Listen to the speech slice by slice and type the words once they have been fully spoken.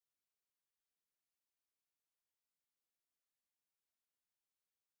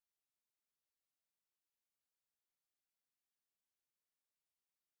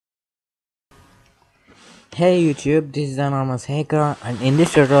Hey YouTube, this is Anonymous Hacker, and in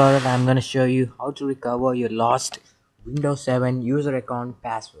this tutorial I'm going to show you how to recover your lost Windows 7 user account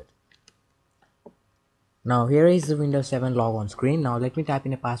password. Now here is the Windows 7 logon screen. Now let me type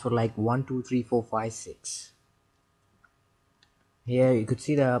in a password like 123456. Here you could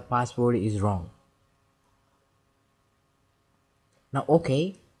see the password is wrong. Now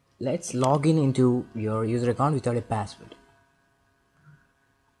okay, let's log in into your user account without a password.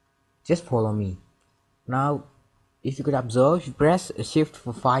 Just follow me. Now if you could observe, if you press shift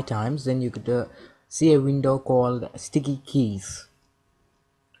for 5 times, then you could see a window called sticky keys.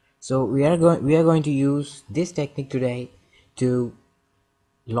 So we are going to use this technique today to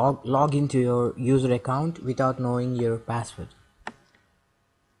log into your user account without knowing your password.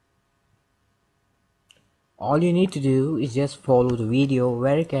 All you need to do is just follow the video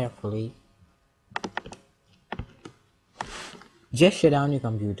very carefully. Just shut down your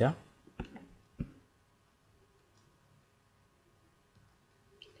computer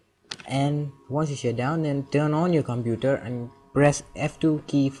and once you shut down, then turn on your computer and press F2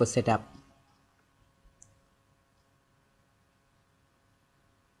 key for setup.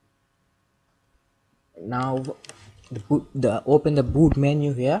 Now open the boot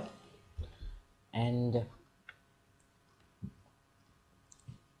menu here, and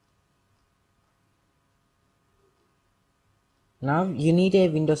now you need a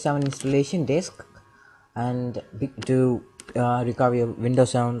Windows 7 installation disk and to recover your Windows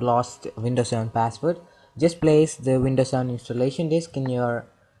 7 lost Windows 7 password. Just place the Windows 7 installation disk in your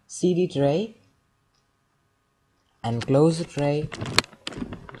CD tray and close the tray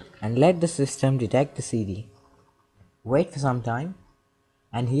and let the system detect the CD. Wait for some time,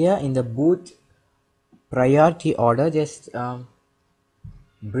 and here in the boot priority order, just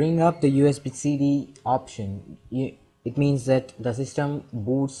bring up the USB CD option. It means that the system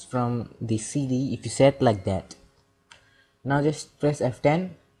boots from the CD if you set like that. Now just press F10,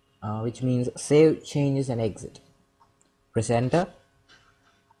 which means save changes and exit. Press enter.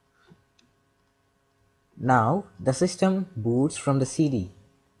 Now the system boots from the CD,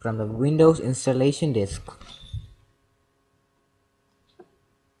 from the Windows installation disk.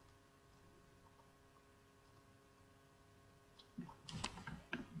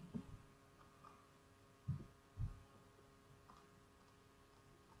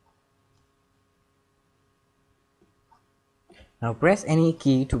 Now press any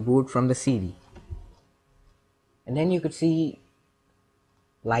key to boot from the CD, and then you could see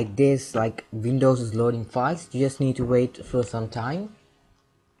like this, like Windows is loading files. You just need to wait for some time.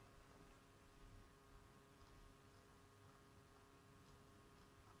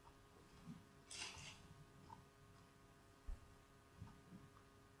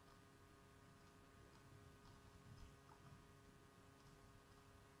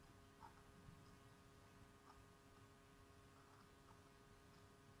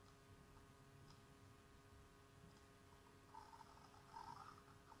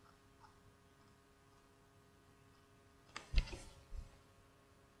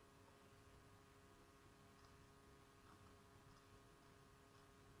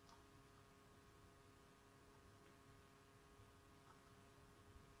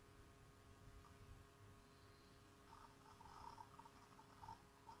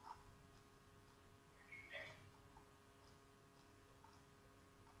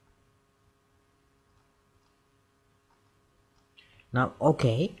 Now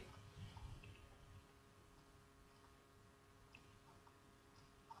okay,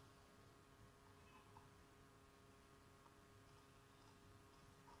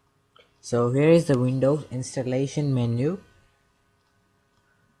 so here is the Windows installation menu.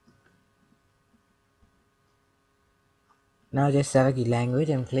 Now just select the language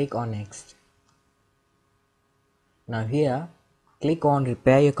and click on next. Now here click on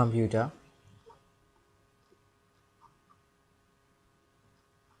repair your computer.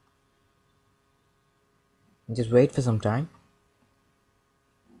 Just wait for some time.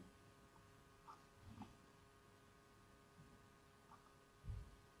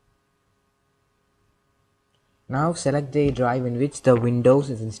 Now select the drive in which the Windows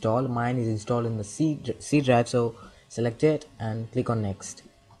is installed. Mine is installed in the C drive, so select it and click on next.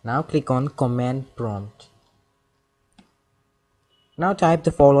 Now click on command prompt. Now type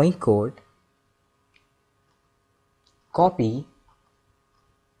the following code. Copy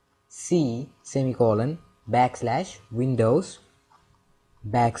C semicolon backslash Windows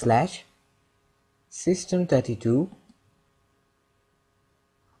backslash system32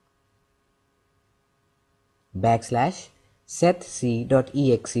 backslash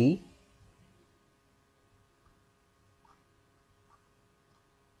sethc.exe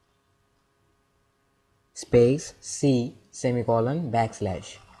space C semicolon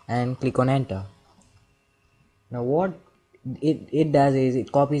backslash and click on enter. Now what it does is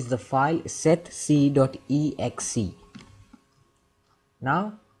it copies the file sethc.exe.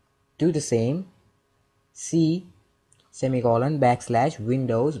 Now do the same, C semicolon backslash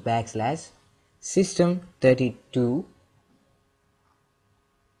Windows backslash system32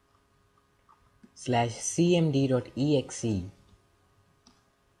 slash cmd.exe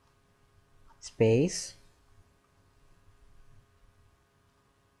space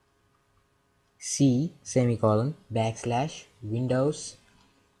C semicolon backslash Windows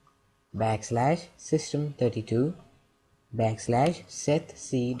backslash system32 backslash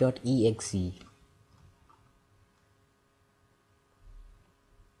sethc.exe.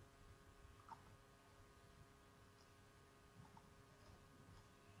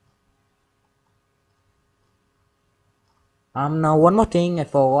 Now one more thing I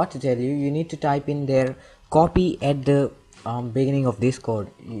forgot to tell you, you need to type in their copy at the beginning of this code.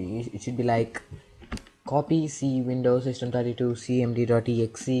 It should be like copy C Windows system32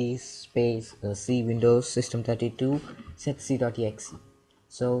 cmd.exe space C Windows system32 sethc.exe.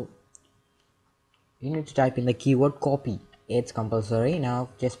 So you need to type in the keyword copy. It's compulsory. Now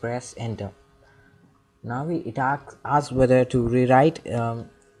just press enter. Now it asks whether to rewrite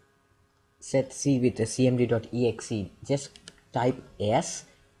set C with the cmd.exe. Just type yes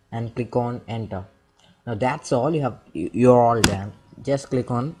and click on enter. Now that's all. You're all done. Just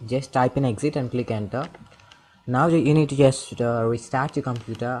type in exit and click enter. Now you need to just restart your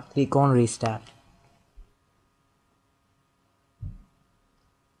computer. Click on restart.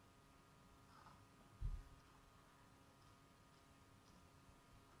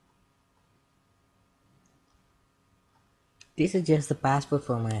 This is just the password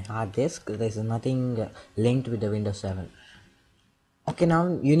for my hard disk. There's nothing linked with the Windows 7. Okay, now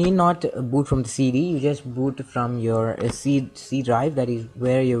you need not boot from the CD. You just boot from your C drive, that is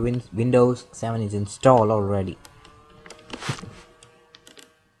where your Windows 7 is installed already.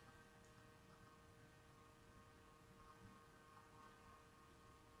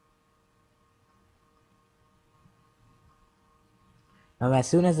 Now as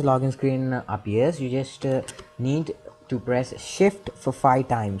soon as the login screen appears, you just need to press shift for 5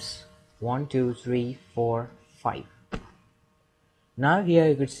 times. 1 2 3 4 5. Now here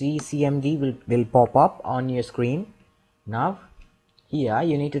you could see CMD will pop up on your screen. Now here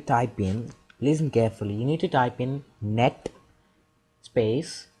you need to type in, listen carefully, you need to type in net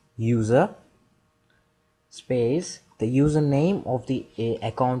space user space the username of the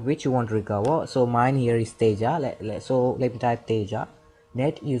account which you want to recover. So mine here is Teja. So let me type Teja,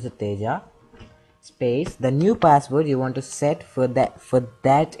 net user Teja space the new password you want to set for that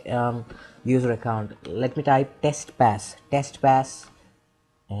user account. Let me type test pass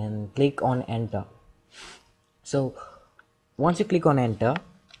and click on enter. So once you click on enter,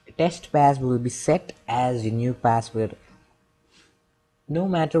 test pass will be set as your new password. No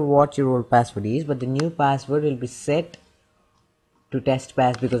matter what your old password is, but the new password will be set to test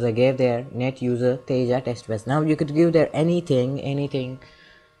pass because I gave their net user Teja test pass. Now you could give there anything.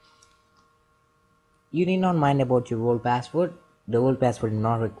 You need not mind about your old password. The old password is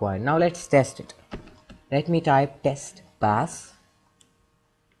not required. Now let's test it. Let me type test pass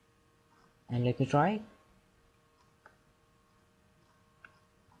and let me try.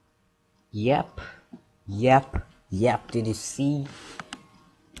 Yep. Did you see?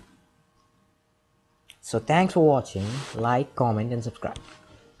 So thanks for watching. Like, comment and subscribe.